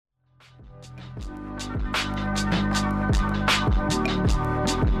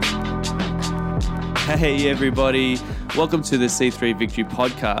Hey everybody, welcome to the C3 Victory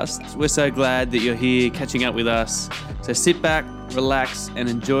podcast. We're so glad that you're here catching up with us. So sit back, relax and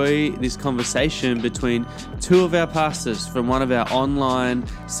enjoy this conversation between two of our pastors from one of our online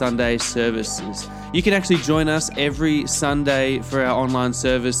Sunday services. You can actually join us every Sunday for our online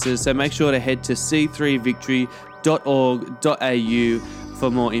services, so make sure to head to c3victory.org.au for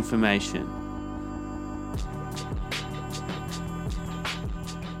more information.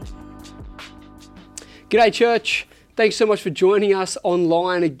 G'day church, thanks so much for joining us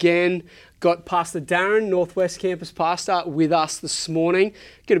online again. Got Pastor Darren, Northwest Campus Pastor, with us this morning.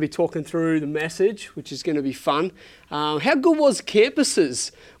 Going to be talking through the message, which is going to be fun. How good was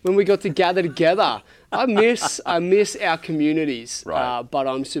campuses when we got to gather together? I miss our communities, right. But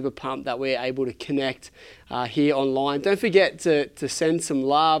I'm super pumped that we're able to connect here online. Don't forget to send some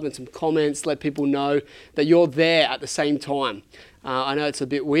love and some comments, let people know that you're there at the same time. I know it's a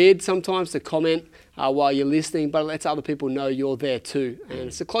bit weird sometimes to comment while you're listening, but it lets other people know you're there too. And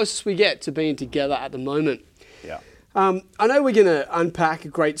it's the closest we get to being together at the moment. Yeah. I know we're going to unpack a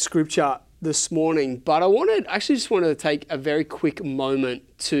great scripture this morning, but I just wanted to take a very quick moment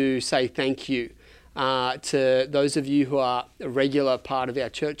to say thank you to those of you who are a regular part of our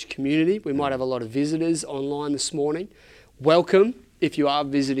church community. We might have a lot of visitors online this morning. Welcome if you are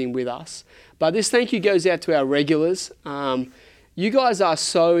visiting with us. But this thank you goes out to our regulars. You guys are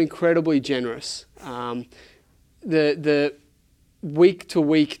so incredibly generous. The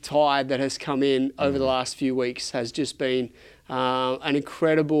week-to-week tithe that has come in over the last few weeks has just been an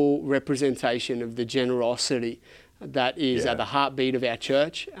incredible representation of the generosity that is at the heartbeat of our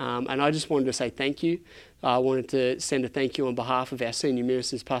church. And I just wanted to say thank you. I wanted to send a thank you on behalf of our senior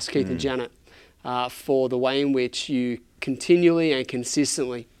ministers, Pastor Keith and Janet, for the way in which you continually and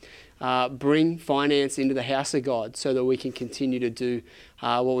consistently bring finance into the house of God so that we can continue to do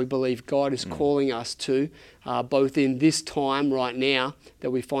what we believe God is calling us to, both in this time right now that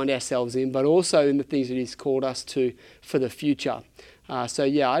we find ourselves in, but also in the things that He's called us to for the future. I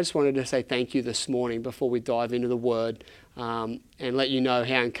just wanted to say thank you this morning before we dive into the Word and let you know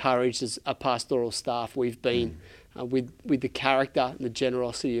how encouraged as a pastoral staff we've been with the character and the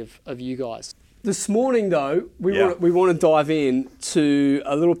generosity of you guys. This morning, though, we want to dive in to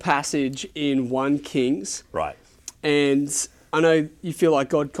a little passage in 1 Kings. Right. And I know you feel like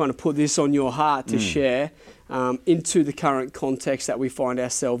God kind of put this on your heart to share into the current context that we find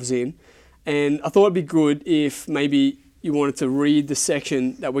ourselves in. And I thought it'd be good if maybe you wanted to read the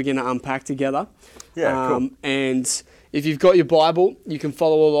section that we're going to unpack together. Yeah, cool. And if you've got your Bible, you can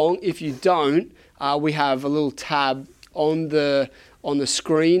follow along. If you don't, we have a little tab on the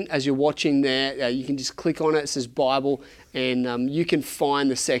screen as you're watching there. You can just click on it. It says Bible, and you can find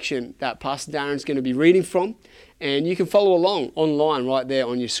the section that Pastor Darren's going to be reading from, and you can follow along online right there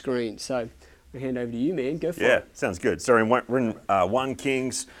on your screen. So I'll hand over to you, man. Go for it. Yeah, sounds good. So we're in 1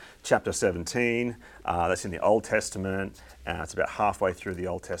 Kings chapter 17. That's in the Old Testament. It's about halfway through the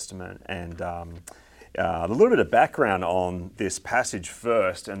Old Testament. And a little bit of background on this passage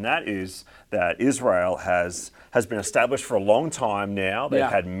first, and that is that Israel has been established for a long time now. They've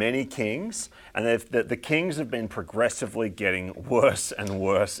had many kings, and the kings have been progressively getting worse and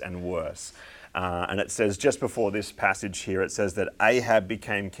worse and worse. And it says just before this passage here, it says that Ahab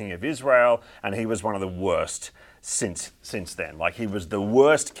became king of Israel, and he was one of the worst since then. Like, he was the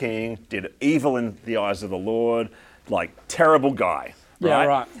worst king, did evil in the eyes of the Lord, like terrible guy. Right? Yeah,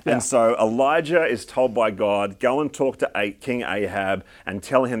 right. Yeah. And so Elijah is told by God, go and talk to King Ahab and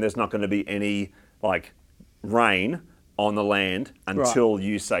tell him there's not going to be any rain on the land until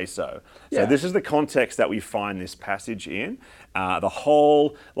you say so. So this is the context that we find this passage in. The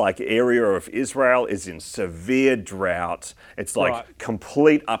whole area of Israel is in severe drought. It's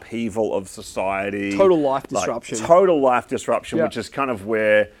complete upheaval of society. Total life disruption. Which is kind of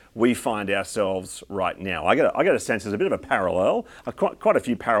where we find ourselves right now. I get a sense there's a bit of a parallel, quite a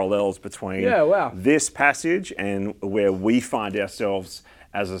few parallels between this passage and where we find ourselves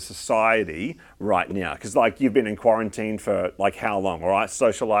as a society right now. Because you've been in quarantine for how long, all right?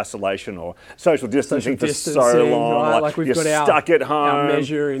 Social isolation or social distancing for so long. Right? We've you're got stuck at home. Our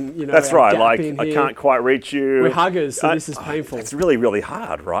measure and, that's our right. gap in I here. can't quite reach you. We're huggers, so this is painful. It's really, really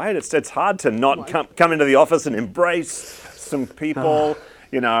hard, right? It's hard to not come into the office and embrace some people.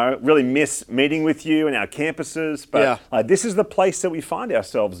 Really miss meeting with you in our campuses. But this is the place that we find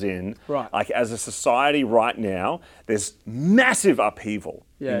ourselves in. Right. As a society right now, there's massive upheaval.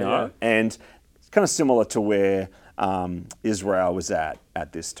 And it's kind of similar to where Israel was at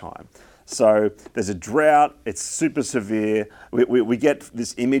this time. So there's a drought. It's super severe. We get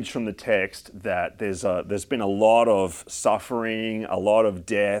this image from the text that there's been a lot of suffering, a lot of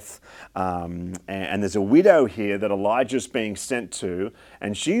death, and there's a widow here that Elijah's being sent to,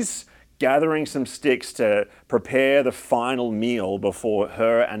 and she's gathering some sticks to prepare the final meal before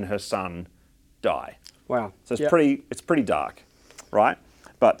her and her son die. Wow. So it's pretty dark, right?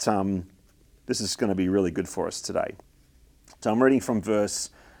 But this is going to be really good for us today. So I'm reading from verse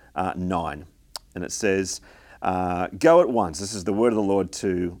 9, and it says, "Go at once." This is the word of the Lord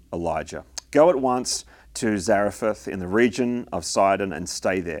to Elijah. "Go at once to Zarephath in the region of Sidon and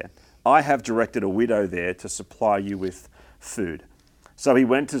stay there. I have directed a widow there to supply you with food." So he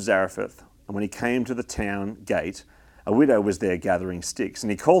went to Zarephath, and when he came to the town gate, a widow was there gathering sticks. And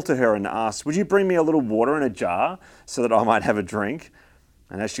he called to her and asked, "Would you bring me a little water in a jar so that I might have a drink?"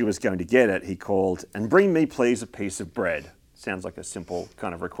 And as she was going to get it, he called, "And bring me, please, a piece of bread." Sounds like a simple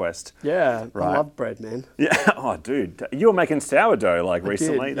kind of request. Yeah, right? I love bread, man. Yeah. Oh, dude, you were making sourdough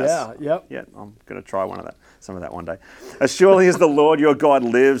recently. Yeah. Yep. Yeah, I'm going to try some of that one day. "As surely as the Lord your God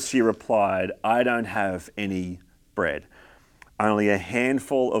lives," she replied, "I don't have any bread. Only a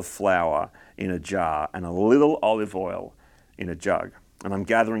handful of flour in a jar and a little olive oil in a jug. And I'm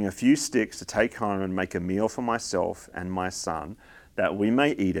gathering a few sticks to take home and make a meal for myself and my son, that we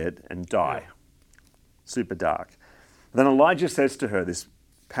may eat it and die." Super dark. Then Elijah says to her this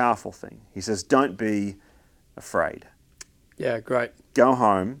powerful thing. He says, "Don't be afraid. Yeah, great. Go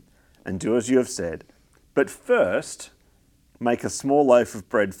home and do as you have said. But first, make a small loaf of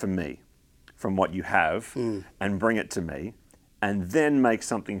bread for me from what you have and bring it to me. And then make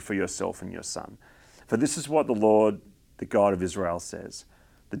something for yourself and your son. For this is what the Lord, the God of Israel, says.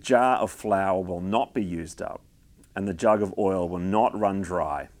 The jar of flour will not be used up, and the jug of oil will not run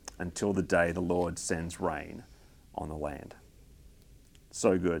dry until the day the Lord sends rain on the land."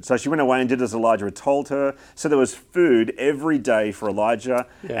 So good. So she went away and did as Elijah had told her. So there was food every day for Elijah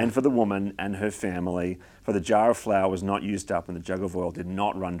and for the woman and her family. For the jar of flour was not used up, and the jug of oil did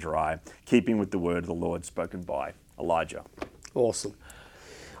not run dry, keeping with the word of the Lord spoken by Elijah. Awesome.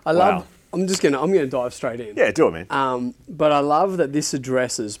 I'm gonna dive straight in. Yeah, do it, man. But I love that this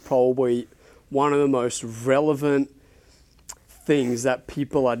addresses probably one of the most relevant things that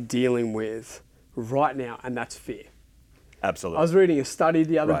people are dealing with right now, and that's fear. Absolutely. I was reading a study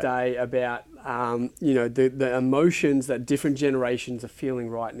the other day about the emotions that different generations are feeling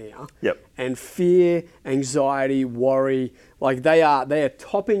right now. Yep. And fear, anxiety, worry, like they are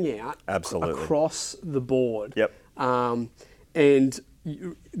topping out across the board. Yep. And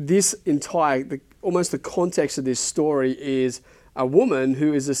this almost the context of this story is a woman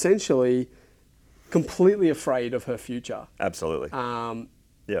who is essentially completely afraid of her future. Absolutely.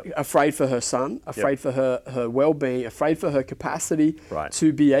 Afraid for her son, afraid for her well-being, afraid for her capacity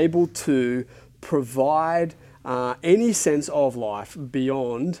to be able to provide any sense of life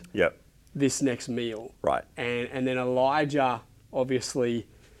beyond this next meal. Right. And then Elijah obviously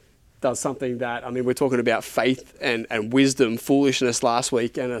does something that, we're talking about faith and wisdom, foolishness last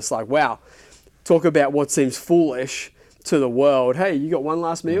week, and it's like, wow, talk about what seems foolish to the world. Hey, you got one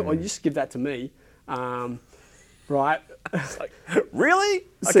last meal? Oh, you just give that to me. Right? Like, really?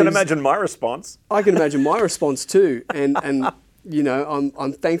 I can imagine my response. I can imagine my response too. And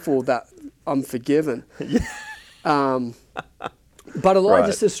I'm thankful that I'm forgiven. But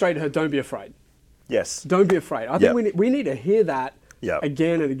Elijah says straight to her, don't be afraid. Yes. Don't be afraid. I think we need to hear that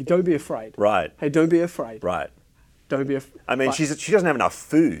again and again. Don't be afraid. Right. Hey, don't be afraid. Right. Don't be afraid. She doesn't have enough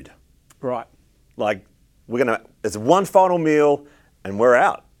food. Right. Like, it's one final meal and we're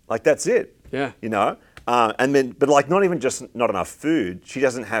out. Like, that's it. Yeah. But not even just not enough food, she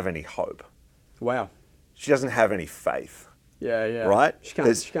doesn't have any hope. Wow. She doesn't have any faith. Yeah. Right? She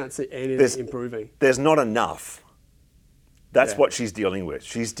can't see anything improving. There's not enough. That's what she's dealing with.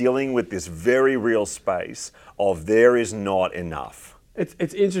 She's dealing with this very real space of there is not enough.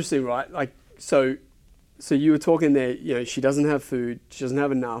 It's interesting, right? Like, so you were talking there, she doesn't have food, she doesn't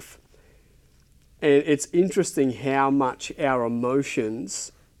have enough. And it's interesting how much our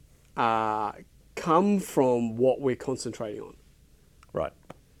emotions come from what we're concentrating on. Right.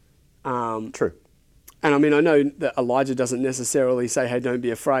 True. And I know that Elijah doesn't necessarily say, hey, don't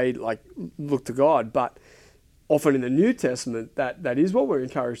be afraid, like, look to God. But often in the New Testament, that is what we're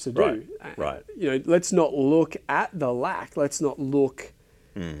encouraged to do. Right. Let's not look at the lack. Let's not look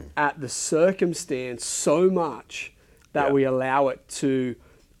at the circumstance so much that we allow it to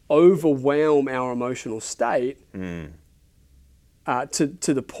overwhelm our emotional state to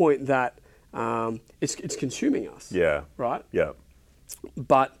the point that it's consuming us. Yeah. Right? Yeah.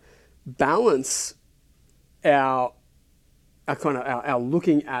 But balance our our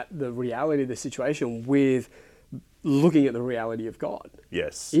looking at the reality of the situation with looking at the reality of God.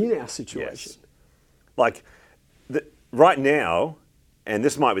 Yes. In our situation. Yes. Like right now, and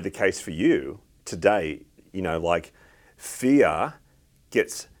this might be the case for you today, like fear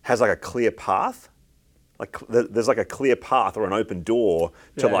has like a clear path. Like there's like a clear path or an open door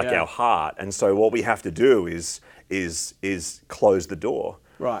to our heart. And so what we have to do is close the door.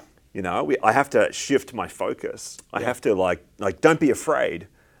 Right. I have to shift my focus. I have to like don't be afraid.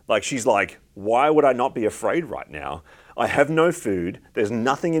 Like she's like, why would I not be afraid right now? I have no food. There's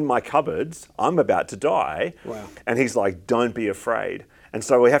nothing in my cupboards. I'm about to die. Wow. And he's like, don't be afraid. And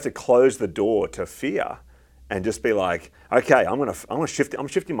so we have to close the door to fear and just be like, okay, I'm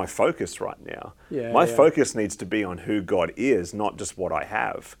shifting my focus right now. My focus needs to be on who God is, not just what I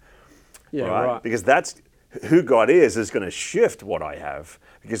have. Yeah, right. Because that's who God is going to shift what I have.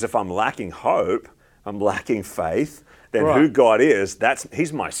 Because if I'm lacking hope, I'm lacking faith, then who God is,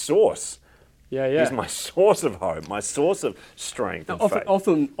 he's my source. Yeah, yeah. He's my source of hope, my source of strength and faith.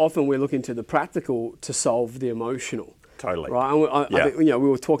 Often we're looking to the practical to solve the emotional. Totally. Right. And I think, we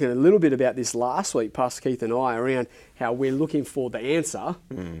were talking a little bit about this last week, Pastor Keith and I, around how we're looking for the answer,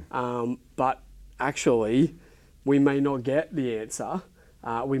 but actually we may not get the answer.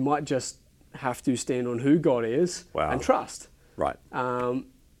 We might just have to stand on who God is and trust. Right. And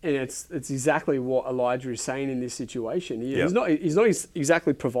it's exactly what Elijah is saying in this situation. He's not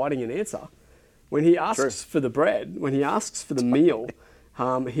exactly providing an answer. When he asks for the bread, when he asks for the meal,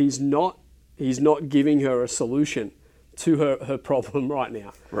 he's not giving her a solution to her problem right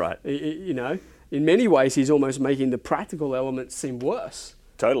now. Right. In many ways, he's almost making the practical elements seem worse.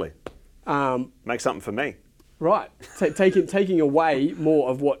 Totally. Make something for me. Right. Taking away more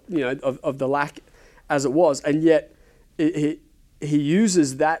of what, of the lack as it was. And yet he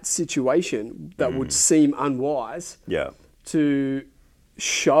uses that situation that would seem unwise to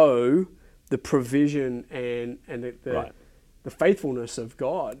show the provision and the faithfulness of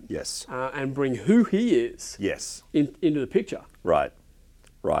God. Yes. And bring who he is into the picture. Right.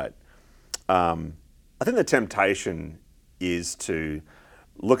 I think the temptation is to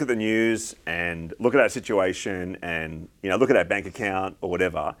look at the news and look at our situation and look at our bank account or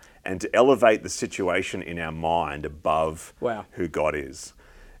whatever, and to elevate the situation in our mind above who God is.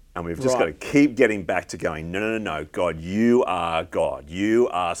 And we've just got to keep getting back to going, no, God, you are God. You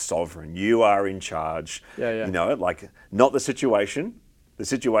are sovereign. You are in charge. Not the situation. The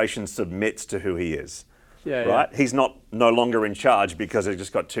situation submits to who he is. Right? He's no longer in charge because it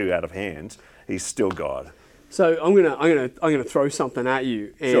just got too out of hand. He's still God. So I'm gonna throw something at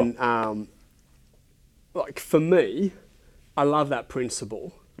you, and like for me, I love that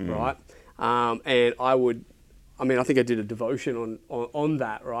principle, right? And I think I did a devotion on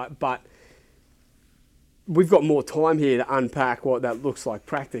that, right? But we've got more time here to unpack what that looks like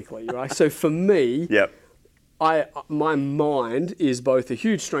practically, right? So for me, my mind is both a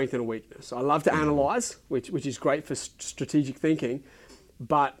huge strength and a weakness. I love to analyze, which is great for strategic thinking,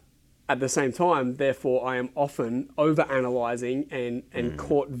 but at the same time, therefore, I am often over-analysing and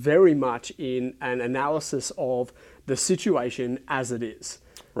caught very much in an analysis of the situation as it is.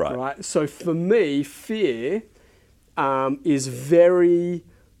 Right? So for me, fear is very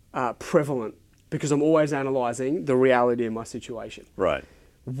prevalent because I'm always analysing the reality of my situation. Right.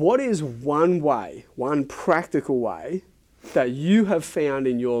 What is one practical way that you have found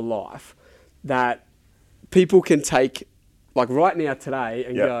in your life that people can take, like right now today,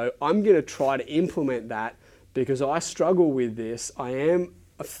 and go, I'm going to try to implement that because I struggle with this.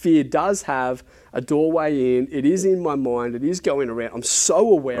 Fear does have a doorway in. It is in my mind. It is going around. I'm so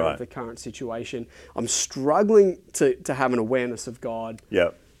aware of the current situation. I'm struggling to have an awareness of God.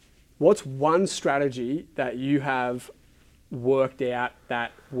 Yep. What's one strategy that you have worked out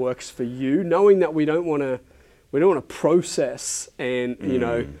that works for you, knowing that we don't want to process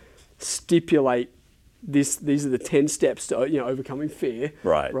and stipulate these are the 10 steps to overcoming fear.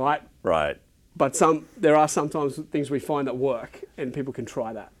 Right. But there are sometimes things we find that work, and people can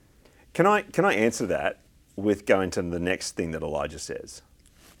try that. Can I answer that with going to the next thing that Elijah says?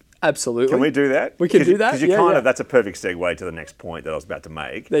 Absolutely. Can we do that? We can do that. Because that's a perfect segue to the next point that I was about to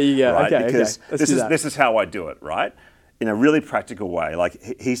make. There you go. Right? Okay. Because Okay. this is how I do it, right? In a really practical way.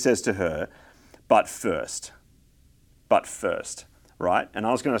 Like he says to her, but first, right? And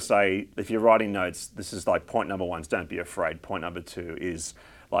I was going to say, if you're writing notes, this is like point number 1 is don't be afraid. Point number 2 is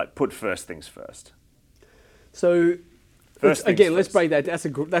like put first things first. So let's break that.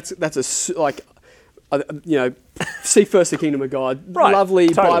 Seek first the kingdom of God. Right, Lovely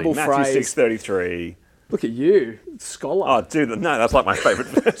totally. Bible Matthew phrase. 6:33. Look at you, scholar. Oh, dude, no, that's like my favorite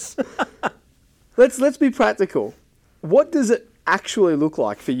verse. Let's be practical. what does it actually look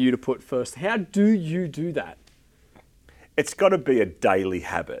like for you to put first? How do you do that? It's got to be a daily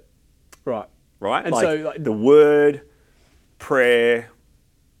habit, Right. right? And so, the word, prayer,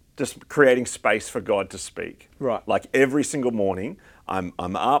 just creating space for God to speak. Right. Like every single morning, I'm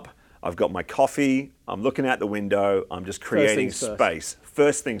up, I've got my coffee, I'm looking out the window, I'm just creating things first. space.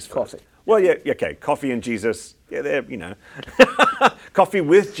 First things first. Coffee. Well, yeah, okay, coffee and Jesus, yeah, they're, coffee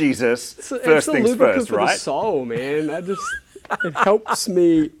with Jesus, It's first the things lubricant first, for right? the soul, man. It helps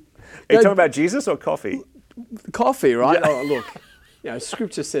me. Are you talking about Jesus or coffee? Coffee, right? Oh, look,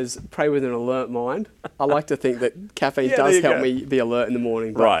 Scripture says pray with an alert mind. I like to think that caffeine Yeah, there does you help go. me be alert in the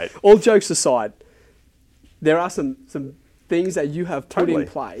morning. But Right. all jokes aside, there are some things that you have put Totally. in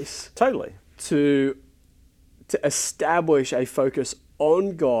place Totally. to establish a focus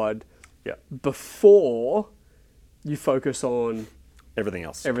on God Yeah. before you focus on Everything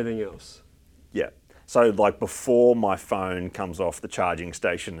else. everything else. Yeah. So like before my phone comes off the charging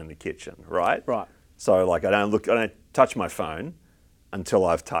station in the kitchen, right? Right. So like I don't touch my phone until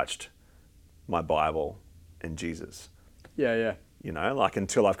I've touched my Bible and Jesus. Yeah. Like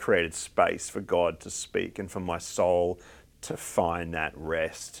until I've created space for God to speak and for my soul to find that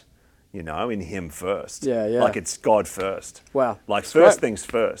rest, in Him first. Yeah. Like it's God first. Wow. Like It's first great. things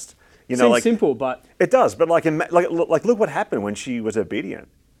first. Seems simple, but It does, but like look what happened when she was obedient.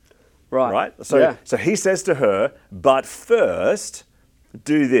 Right? So he says to her, but first,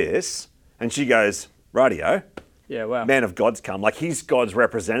 do this. And she goes, rightio. yeah, wow. Man of God's come. Like he's God's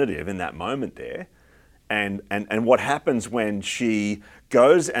representative in that moment there. And what happens when she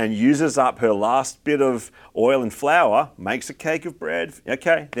goes and uses up her last bit of oil and flour, makes a cake of bread.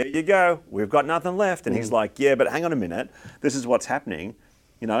 Okay, there you go. We've got nothing left. And he's like, yeah, but hang on a minute. This is what's happening.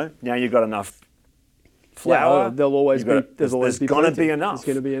 Now you've got enough flour. there'll always be- there's always there's be going to plenty. be enough.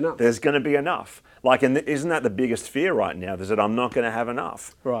 There's gonna be enough. There's going to be enough. Like, and isn't that the biggest fear right now? Is that I'm not going to have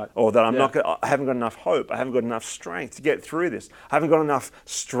enough, Right. Or that Yeah. I haven't got enough hope. I haven't got enough strength to get through this. I haven't got enough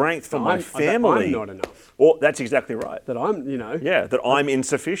strength for my family. I'm not enough. Or that's exactly right. That I'm, Yeah, that I'm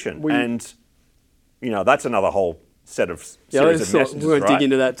insufficient, and that's another whole set of Yeah, series of messages. we won't right? dig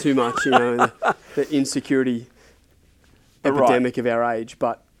into that too much, the insecurity Right. epidemic of our age.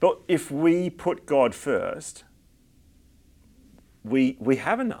 But But if we put God first, we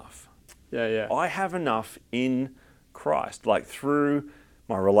have enough. yeah. I have enough in Christ. Like through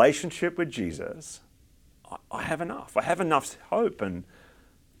my relationship with Jesus, I have enough. I have enough hope and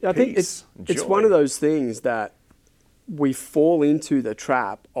I think peace, it's joy. one of those things that we fall into the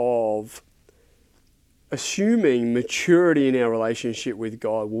trap of assuming maturity in our relationship with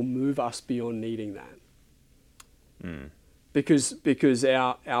God will move us beyond needing that. Because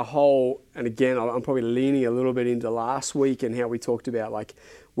our whole, and again, I'm probably leaning a little bit into last week and how we talked about, like,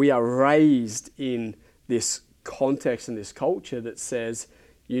 we are raised in this context and this culture that says,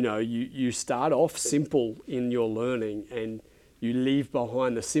 you start off simple in your learning and you leave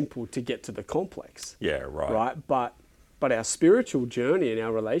behind the simple to get to the complex. Yeah, right. Right? But our spiritual journey and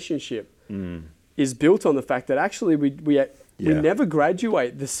our relationship is built on the fact that actually we never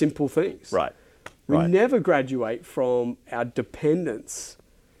graduate the simple things. Right. We Right. never graduate from our dependence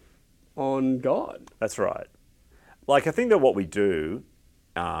on God. That's right. Like, I think that what we do,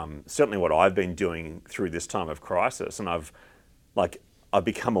 certainly what I've been doing through this time of crisis, and I've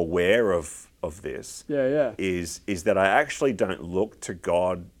become aware of this, Yeah. is that I actually don't look to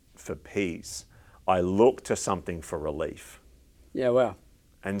God for peace. I look to something for relief. Yeah, wow.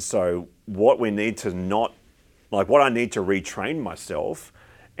 And so what we need to what I need to retrain myself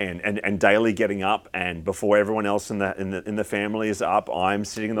and daily getting up, and before everyone else in the family is up, I'm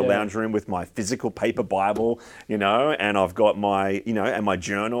sitting in the lounge room with my physical paper Bible, and I've got my, and my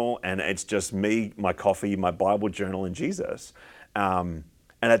journal, and it's just me, my coffee, my Bible journal, and Jesus. And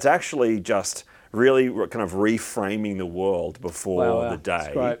it's actually just really kind of reframing the world before the day.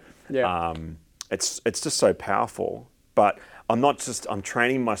 That's great. Yeah. It's just so powerful. But I'm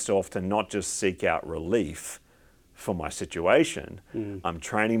training myself to not just seek out relief for my situation. I'm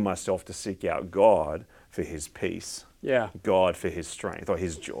training myself to seek out God for His peace. Yeah. God for His strength or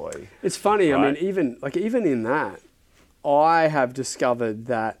His joy. It's funny. Right. I mean, even in that, I have discovered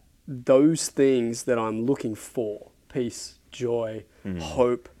that those things that I'm looking for, peace, joy,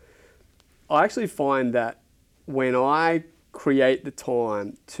 hope, I actually find that when I create the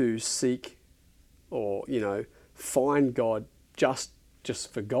time to seek or, find God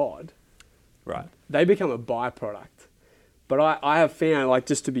just for God, Right. they become a byproduct. But I have found, like,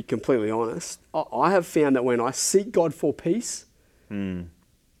 just to be completely honest, I have found that when I seek God for peace,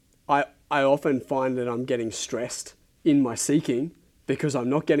 I often find that I'm getting stressed in my seeking because I'm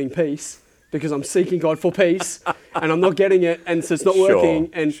not getting peace, because I'm seeking God for peace. and I'm not getting it, and so it's not Sure, working.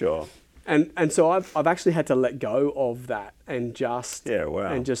 And sure. And so I've actually had to let go of that and just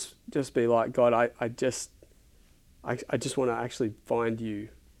wow. just be like, God, I just want to actually find you.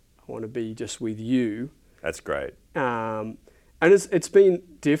 I want to be just with you. That's great. And it's been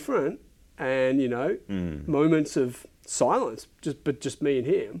different, and moments of silence, just me and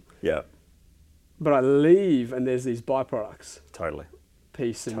him. Yeah, But I leave, and there's these byproducts: totally.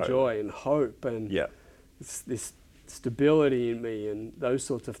 peace and Totally. joy and hope, and Yeah, this stability in me, and those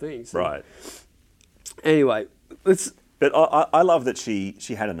sorts of things. right. Anyway, let's. But I love that she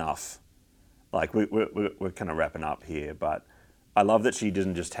had enough. Like we're kind of wrapping up here, but I love that she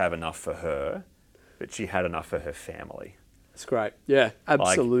didn't just have enough for her, but she had enough for her family. It's great. Yeah,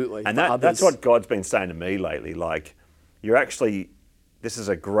 absolutely. Like, and that's what God's been saying to me lately. Like, this is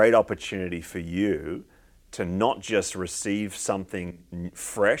a great opportunity for you to not just receive something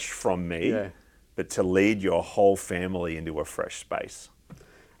fresh from me, but to lead your whole family into a fresh space.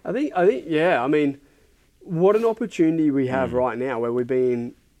 I think, yeah. I mean, what an opportunity we have right now, where we're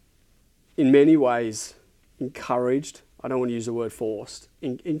being, in many ways, encouraged. I don't want to use the word forced.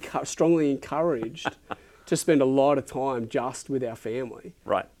 Strongly encouraged to spend a lot of time just with our family.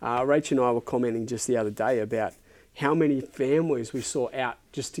 Right. Rach and I were commenting just the other day about how many families we saw out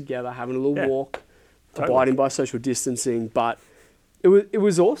just together, having a little walk, abiding by social distancing, but it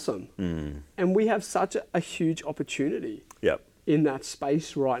was awesome. And we have such a huge opportunity in that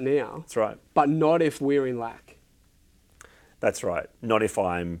space right now. That's right. But not if we're in lack. That's right. Not if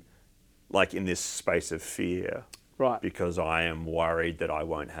I'm like in this space of fear. Right. Because I am worried that I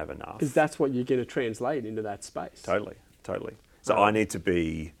won't have enough. Because that's what you're going to translate into that space. Totally. So I need to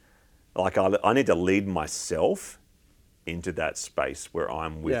be, like, I need to lead myself into that space where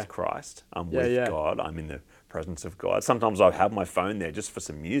I'm with Christ. I'm with God. I'm in the presence of God. Sometimes I have my phone there just for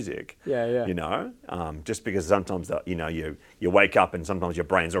some music. You know, just because sometimes you wake up and sometimes your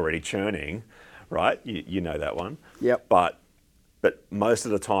brain's already churning, right? You know that one. Yep. But most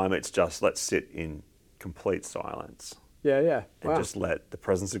of the time it's just let's sit in complete silence. And just let the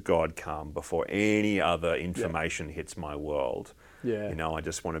presence of God come before any other information hits my world. You know, I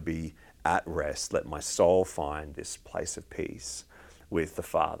just want to be at rest. Let my soul find this place of peace with the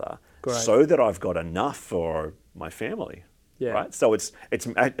Father, so that I've got enough for my family. Right. So it's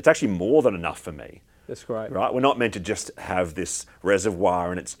actually more than enough for me. That's great. Right. We're not meant to just have this reservoir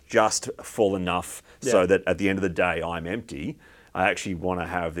and it's just full enough so that at the end of the day I'm empty. I actually want to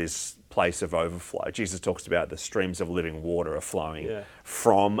have this place of overflow. Jesus talks about the streams of living water are flowing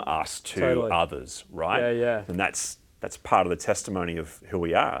from us to others, right? And that's part of the testimony of who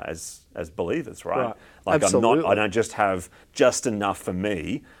we are as believers, right? Like Absolutely. I don't just have just enough for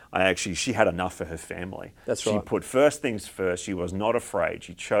me. She had enough for her family. She put first things first. She was not afraid.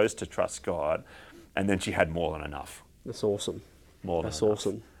 She chose to trust God, and then she had more than enough. That's awesome. More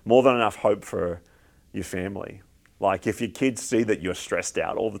than enough hope for your family. Like if your kids see that you're stressed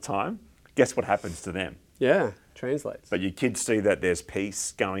out all the time, guess what happens to them? Yeah, translates. But your kids see that there's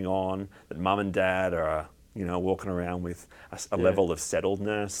peace going on, that mum and dad are, walking around with a level of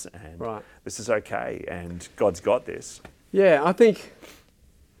settledness, and this is okay, and God's got this. Yeah, I think,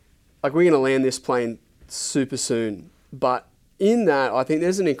 like, we're going to land this plane super soon, but in that, I think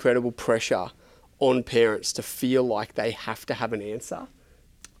there's an incredible pressure on parents to feel like they have to have an answer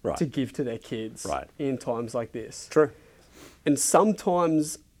to give to their kids in times like this. True. And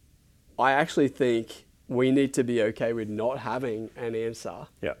sometimes I actually think we need to be okay with not having an answer,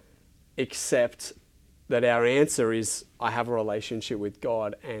 except that our answer is, I have a relationship with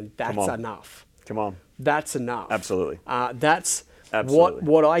God, and that's enough. Come on. That's enough. Absolutely. That's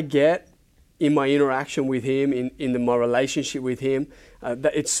what I get in my interaction with Him, in my relationship with Him.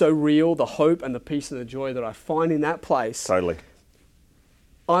 That it's so real, the hope and the peace and the joy that I find in that place. Totally.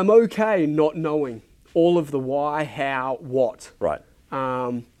 I'm okay not knowing all of the why, how, what. Right.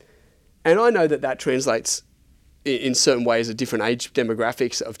 And I know that translates in certain ways at different age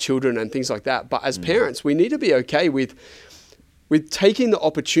demographics of children and things like that. But as parents, we need to be okay with taking the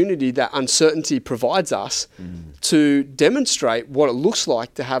opportunity that uncertainty provides us to demonstrate what it looks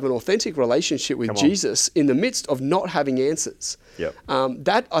like to have an authentic relationship with Jesus in the midst of not having answers.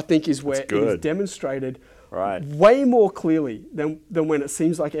 That, I think, is where it is demonstrated way more clearly than when it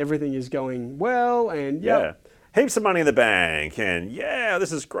seems like everything is going well and heaps of money in the bank and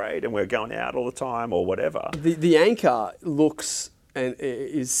this is great and we're going out all the time or whatever. The anchor looks and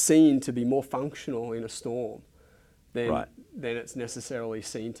is seen to be more functional in a storm than it's necessarily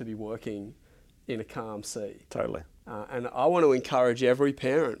seen to be working in a calm sea. Totally. And I want to encourage every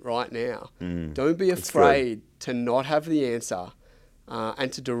parent right now, don't be afraid to not have the answer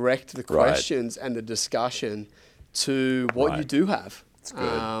and to direct the questions and the discussion to what you do have. That's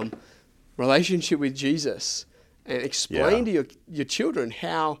good. Relationship with Jesus. And explain to your children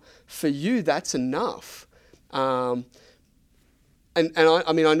how, for you, that's enough. And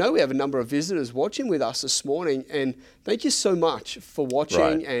I mean, I know we have a number of visitors watching with us this morning, and thank you so much for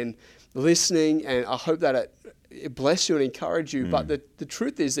watching and listening, and I hope that it bless you and encourage you. But the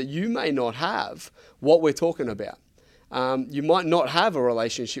truth is that you may not have what we're talking about. You might not have a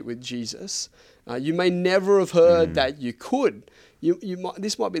relationship with Jesus. You may never have heard that you could.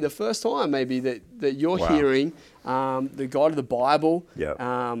 This might be the first time maybe that you're hearing the God of the Bible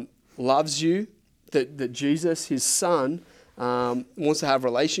loves you, that Jesus, his son, wants to have a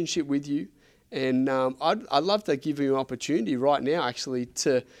relationship with you. And I'd love to give you an opportunity right now actually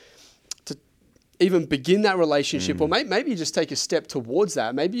to even begin that relationship, or maybe just take a step towards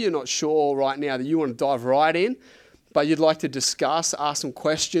that. Maybe you're not sure right now that you want to dive right in, but you'd like to discuss, ask some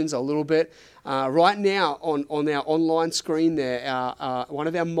questions a little bit. Right now on our online screen there, one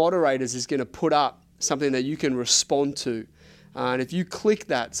of our moderators is going to put up something that you can respond to. And if you click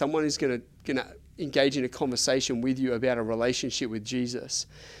that, someone is going to engage in a conversation with you about a relationship with Jesus.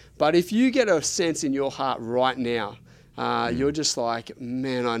 But if you get a sense in your heart right now, you're just like,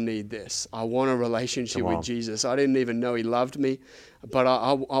 man, I need this. I want a relationship with Jesus. I didn't even know he loved me, but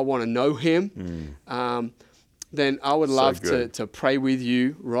I want to know him. Then I would love to pray with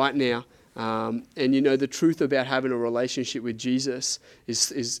you right now. And the truth about having a relationship with Jesus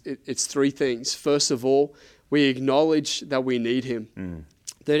is it's three things. First of all, we acknowledge that we need him.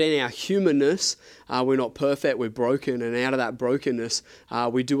 That in our humanness, we're not perfect, we're broken, and out of that brokenness,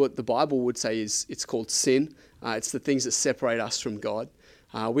 we do what the Bible would say it's called sin. It's the things that separate us from God.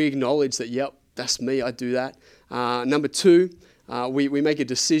 We acknowledge that, yep, that's me, I do that. Number two, we make a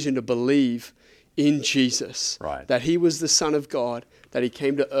decision to believe in Jesus, that he was the Son of God, that he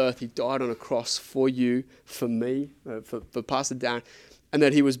came to earth, he died on a cross for you, for me, for Pastor Darren, and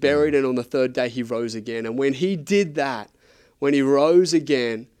that he was buried, and on the third day he rose again. And when he did that, when he rose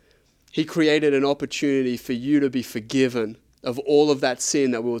again, he created an opportunity for you to be forgiven of all of that sin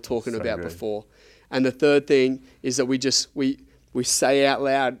that we were talking about before. And the third thing is that we say out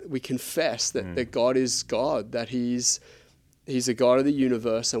loud, we confess that God is God, that he's the God of the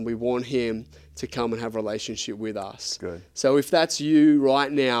universe, and we want him to come and have a relationship with us. Good. So if that's you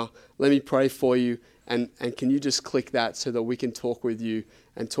right now, let me pray for you. And can you just click that so that we can talk with you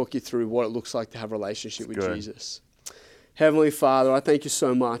and talk you through what it looks like to have a relationship with Jesus. Heavenly Father, I thank you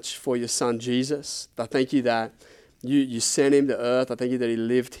so much for your son, Jesus. I thank you that you sent him to earth. I thank you that he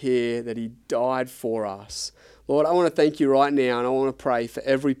lived here, that he died for us. Lord, I want to thank you right now, and I want to pray for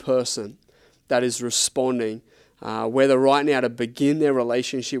every person that is responding, whether right now to begin their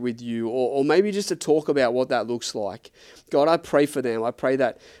relationship with you or maybe just to talk about what that looks like. God, I pray for them. I pray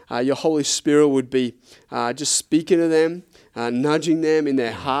that your Holy Spirit would be just speaking to them, nudging them in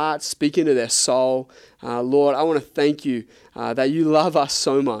their hearts, speaking to their soul. Lord, I want to thank you that you love us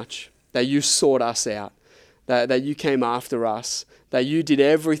so much, that you sought us out, that you came after us, that you did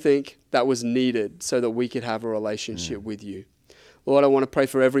everything that was needed so that we could have a relationship with you. Lord, I want to pray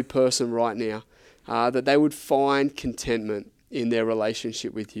for every person right now, that they would find contentment in their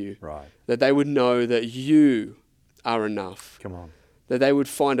relationship with you. Right. That they would know that you are enough. Come on. That they would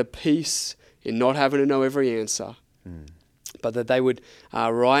find a peace in not having to know every answer. But that they would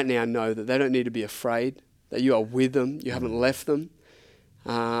right now know that they don't need to be afraid, that you are with them, you haven't left them.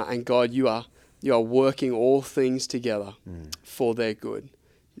 And God, you are working all things together for their good.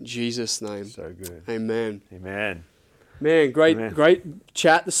 In Jesus' name. So good. Amen. Amen. Man, great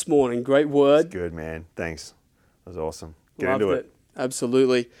chat this morning. Great word. That's good, man. Thanks. That was awesome. Get Loved into it.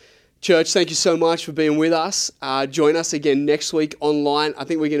 Absolutely. Church, thank you so much for being with us. Join us again next week online. I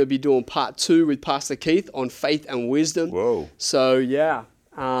think we're going to be doing part 2 with Pastor Keith on faith and wisdom. Whoa. So,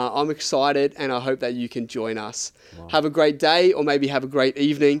 I'm excited, and I hope that you can join us. Wow. Have a great day, or maybe have a great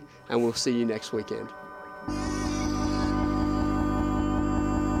evening, and we'll see you next weekend.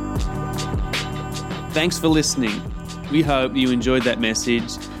 Thanks for listening. We hope you enjoyed that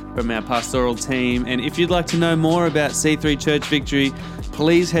message from our pastoral team. And if you'd like to know more about C3 Church Victory,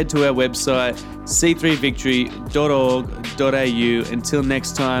 please head to our website, c3victory.org.au. Until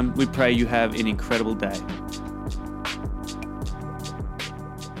next time, we pray you have an incredible day.